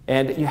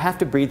 And you have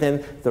to breathe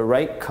in the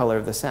right color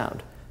of the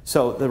sound.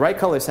 So the right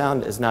color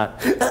sound is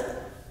not. It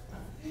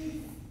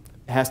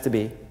has to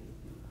be.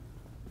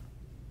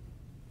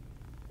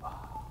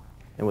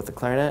 And with the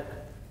clarinet.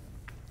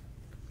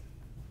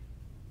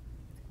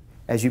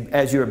 As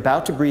you're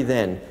about to breathe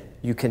in,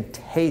 you can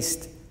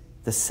taste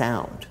the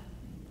sound.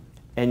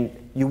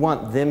 And you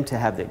want them to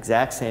have the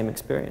exact same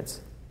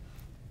experience.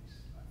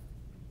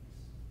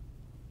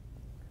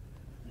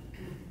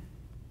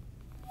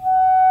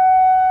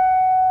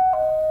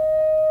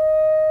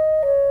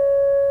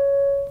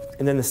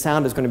 And then the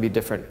sound is going to be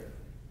different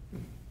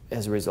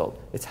as a result.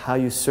 It's how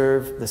you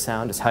serve the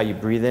sound, it's how you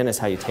breathe in, it's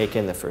how you take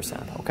in the first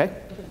sound, okay?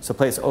 So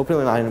play this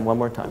opening line one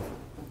more time.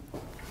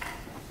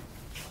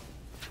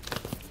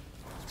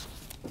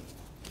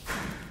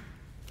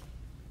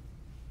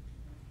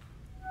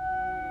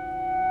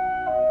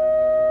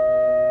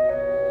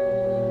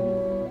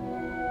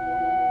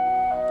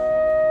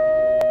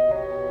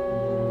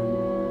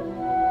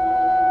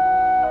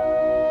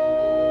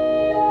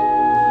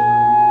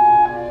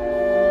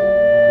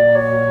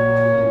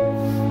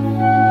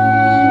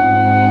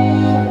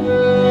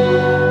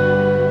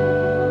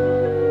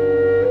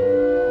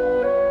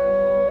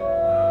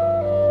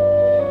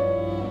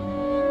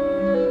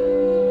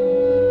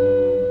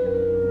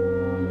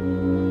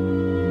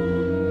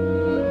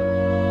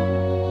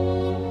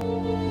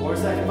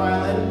 Second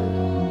violin.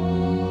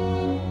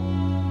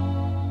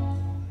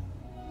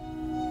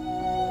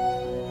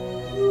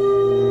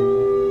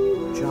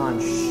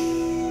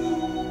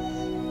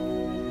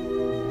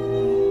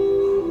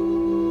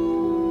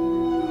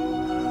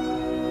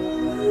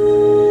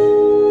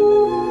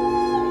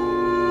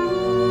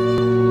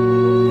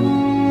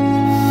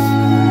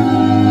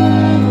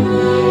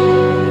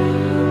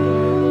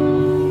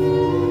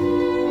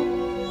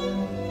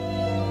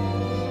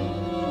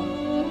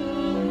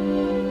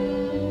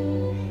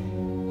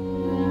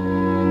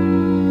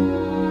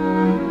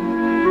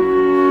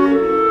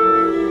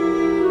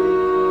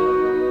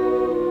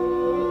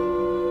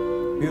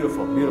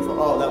 Beautiful,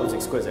 beautiful. Oh, that was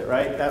exquisite,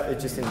 right? That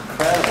was just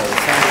incredible.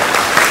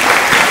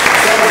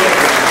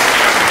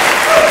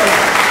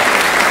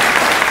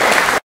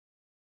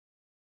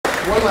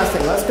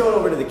 let's go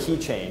over to the key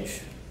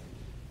change.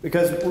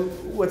 Because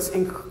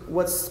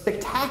what's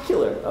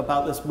spectacular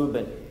about this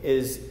movement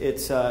is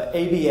it's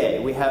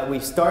ABA. We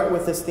start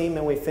with this theme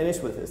and we finish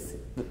with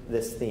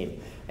this theme.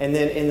 And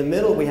then in the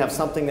middle we have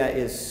something that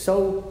is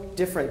so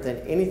different than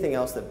anything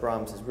else that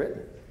Brahms has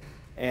written.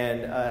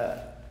 And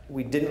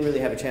we didn't really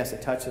have a chance to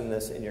touch on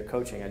this in your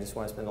coaching. I just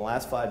want to spend the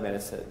last 5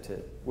 minutes to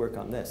work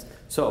on this.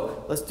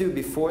 So let's do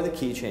before the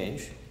key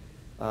change,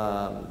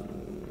 4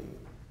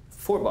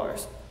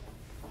 bars.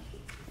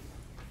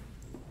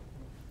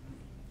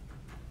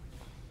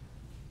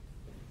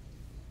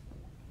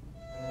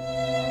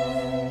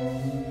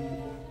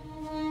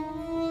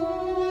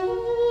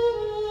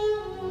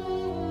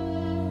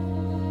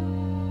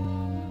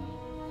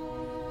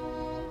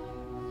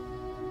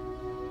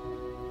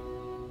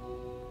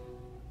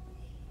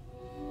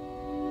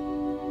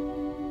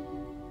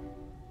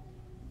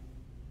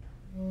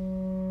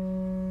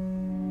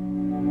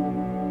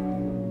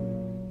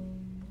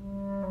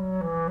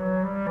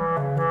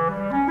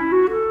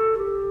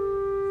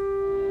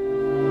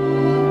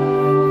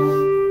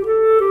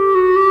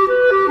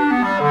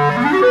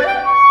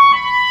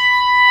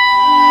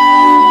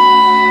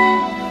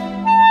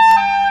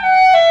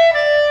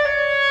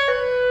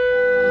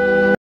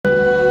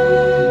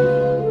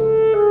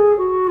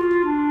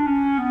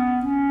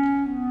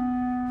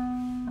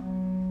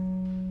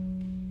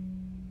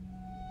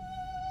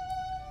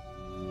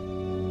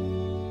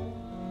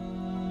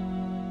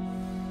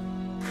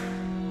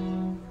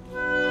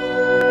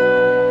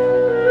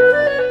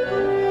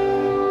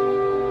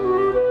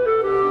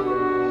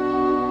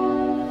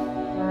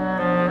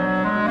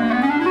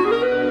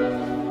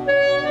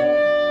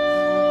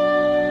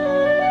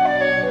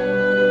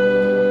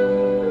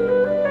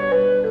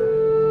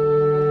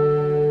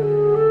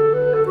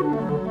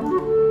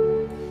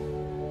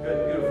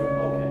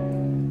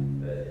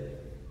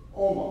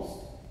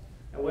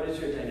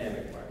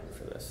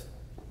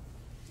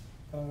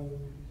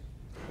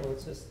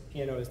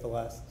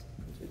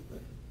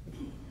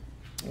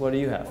 What do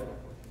you have?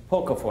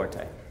 Poco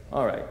forte.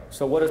 All right.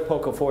 So what is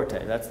poco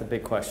forte? That's the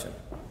big question.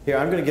 Here,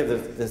 I'm going to give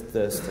this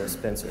to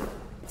Spencer.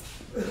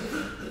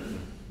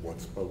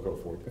 What's poco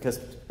forte? Because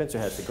Spencer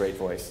has a great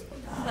voice.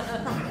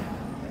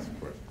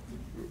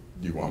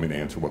 Do you want me to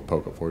answer what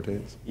poco forte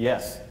is?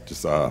 Yes.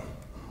 Just a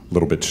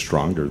little bit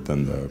stronger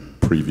than the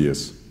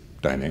previous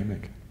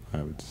dynamic,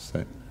 I would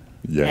say.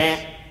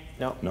 Yes.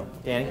 No. No.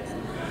 Danny?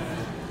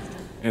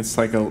 It's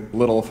like a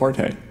little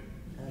forte.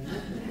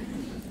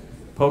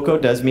 Poco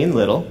does mean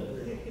little.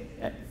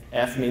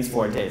 F means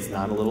forte. It's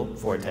not a little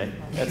forte.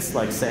 That's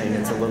like saying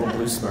it's a little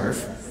blue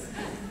Smurf.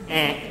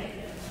 A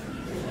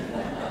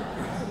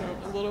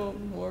little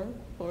more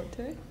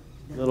forte.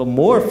 A little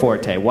more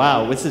forte.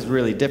 Wow, this is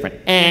really different.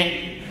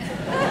 I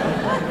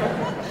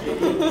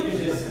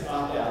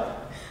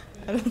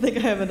don't think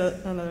I have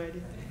another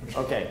idea.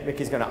 Okay,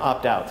 Mickey's going to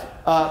opt out.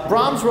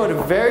 Brahms wrote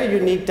a very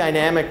unique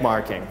dynamic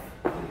marking.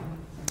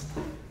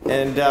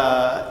 And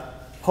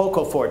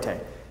poco forte.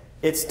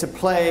 It's to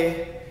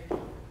play,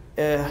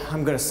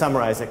 I'm going to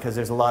summarize it because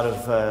there's a lot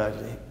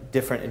of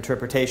different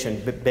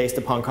interpretation based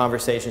upon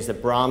conversations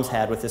that Brahms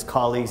had with his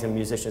colleagues and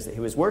musicians that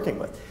he was working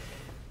with.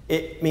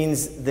 It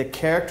means the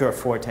character of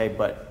forte,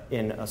 but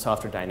in a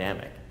softer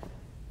dynamic.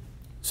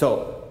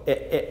 So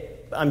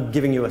I'm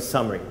giving you a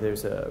summary.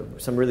 There's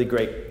some really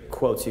great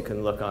quotes you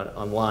can look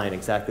online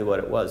exactly what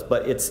it was.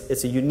 But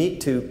it's a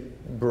unique to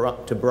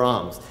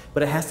Brahms,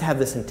 but it has to have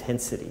this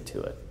intensity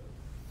to it.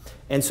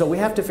 And so we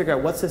have to figure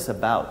out what's this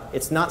about.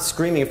 It's not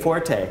screaming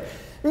forte,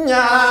 you know,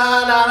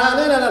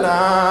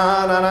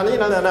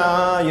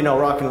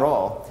 rock and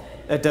roll.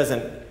 It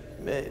doesn't,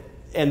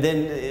 and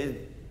then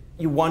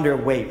you wonder,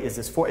 wait, is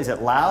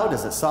it loud?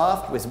 Is it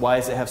soft? Why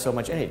does it have so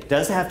much energy? It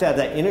does have to have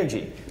that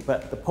energy,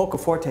 but the poco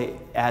forte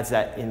adds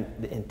that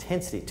the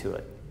intensity to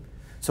it.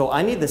 So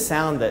I need the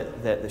sound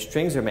that the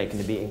strings are making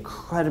to be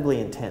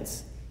incredibly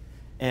intense,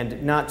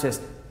 and not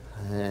just.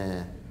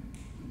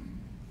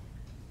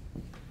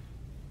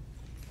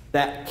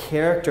 That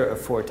character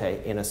of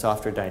forte in a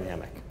softer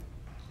dynamic.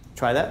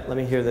 Try that. Let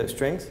me hear the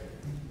strings.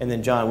 And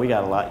then, John, we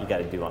got a lot you got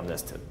to do on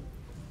this to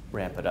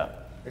ramp it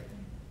up.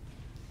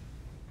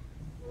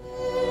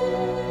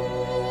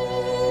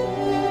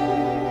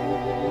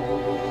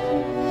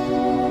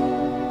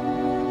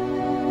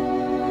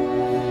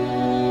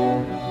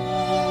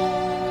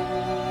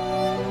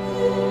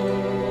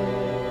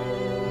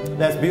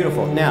 That's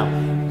beautiful. Now,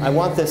 I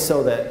want this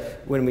so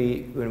that when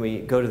we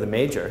go to the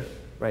major,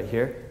 right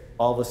here,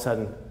 all of a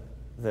sudden,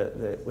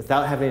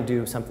 without having to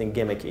do something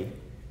gimmicky,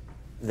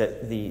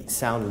 that the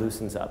sound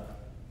loosens up.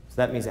 So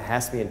that means it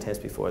has to be intense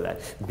before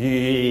that.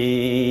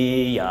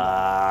 Bi-ya-da.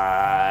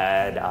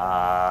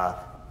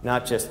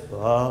 Not just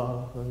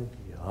ba-ya-ya.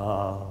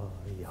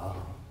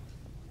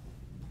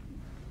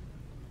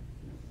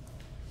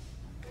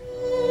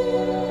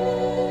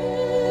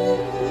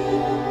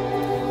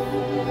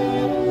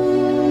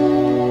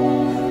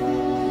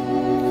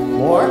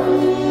 More.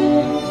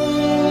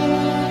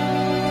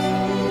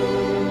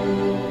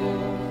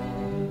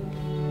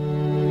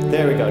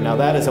 There we go. Now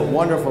that is a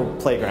wonderful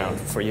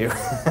playground for you.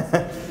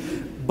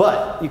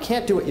 But you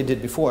can't do what you did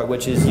before,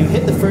 which is you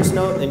hit the first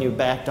note and you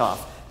backed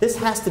off. This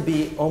has to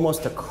be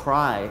almost a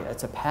cry.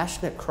 It's a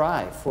passionate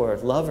cry for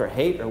love or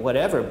hate or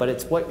whatever, but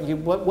it's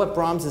what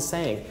Brahms is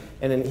saying.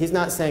 And then he's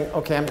not saying,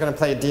 okay, I'm going to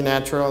play a D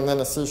natural and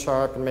then a C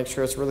sharp and make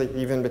sure it's really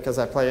even because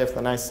I play with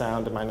a nice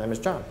sound and my name is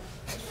John.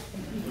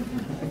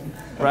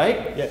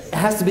 Right? Yes. It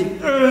has to be.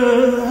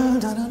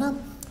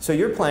 So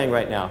you're playing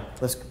right now.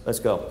 Let's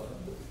go.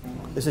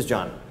 This is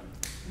John.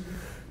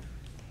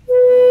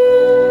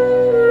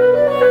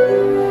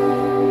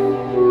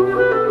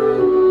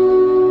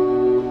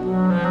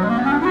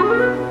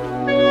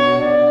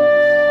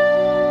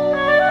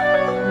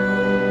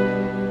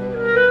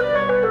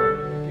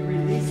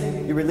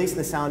 You're releasing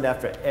the sound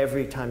after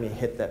every time you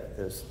hit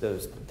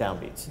those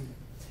downbeats.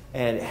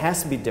 And it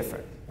has to be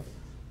different.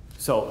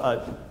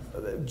 So,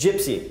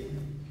 gypsy.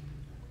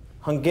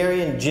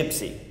 Hungarian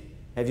gypsy.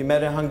 Have you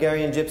met a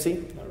Hungarian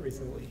gypsy? Not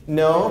recently.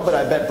 No, but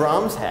I bet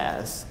Brahms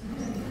has.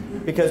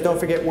 Because don't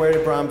forget, where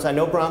did Brahms, I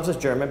know Brahms was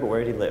German, but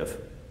where did he live?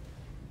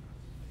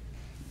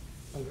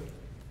 Hungary.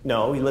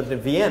 No, he lived in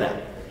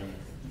Vienna.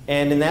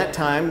 And in that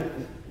time,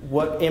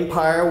 what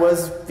empire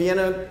was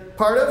Vienna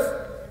part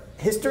of?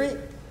 History?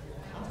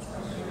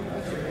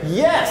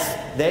 Yes,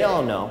 they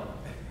all know.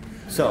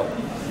 So,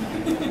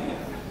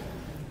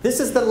 this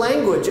is the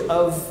language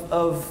of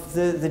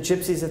the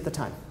gypsies at the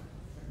time.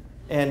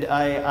 And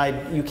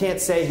you can't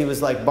say he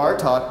was like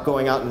Bartók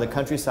going out in the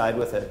countryside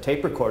with a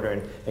tape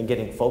recorder and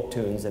getting folk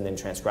tunes and then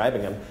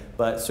transcribing them.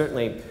 But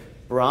certainly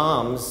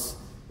Brahms,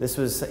 this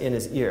was in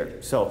his ear.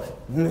 So,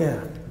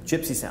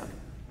 gypsy sound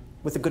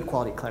with a good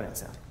quality clarinet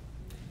sound.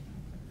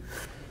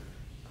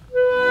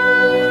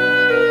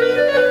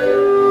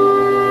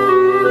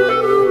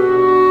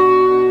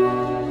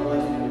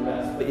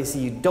 But you see,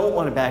 you don't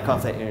want to back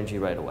off that energy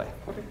right away.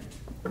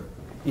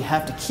 You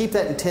have to keep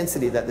that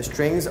intensity that the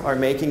strings are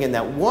making in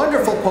that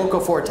wonderful polka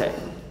forte.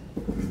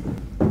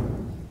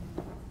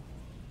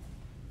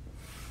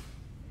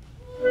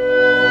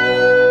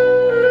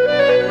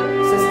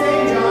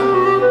 Sustain, John.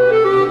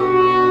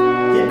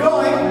 Keep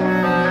going.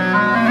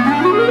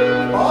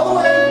 All the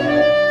way.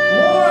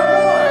 More.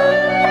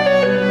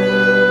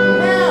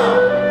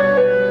 Now.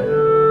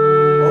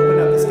 Open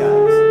up the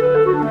skies.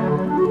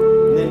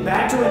 And then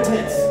back to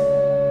intense.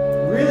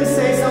 Really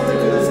say something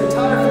through this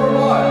entire 4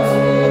 bars.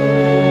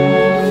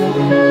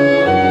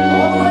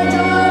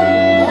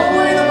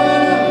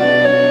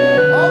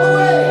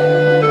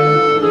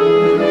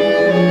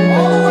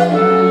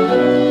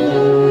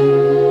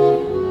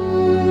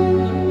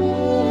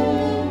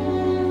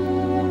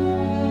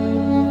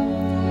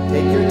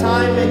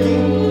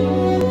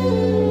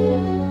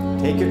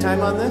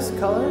 On this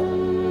color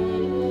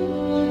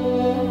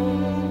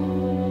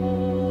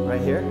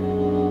right here.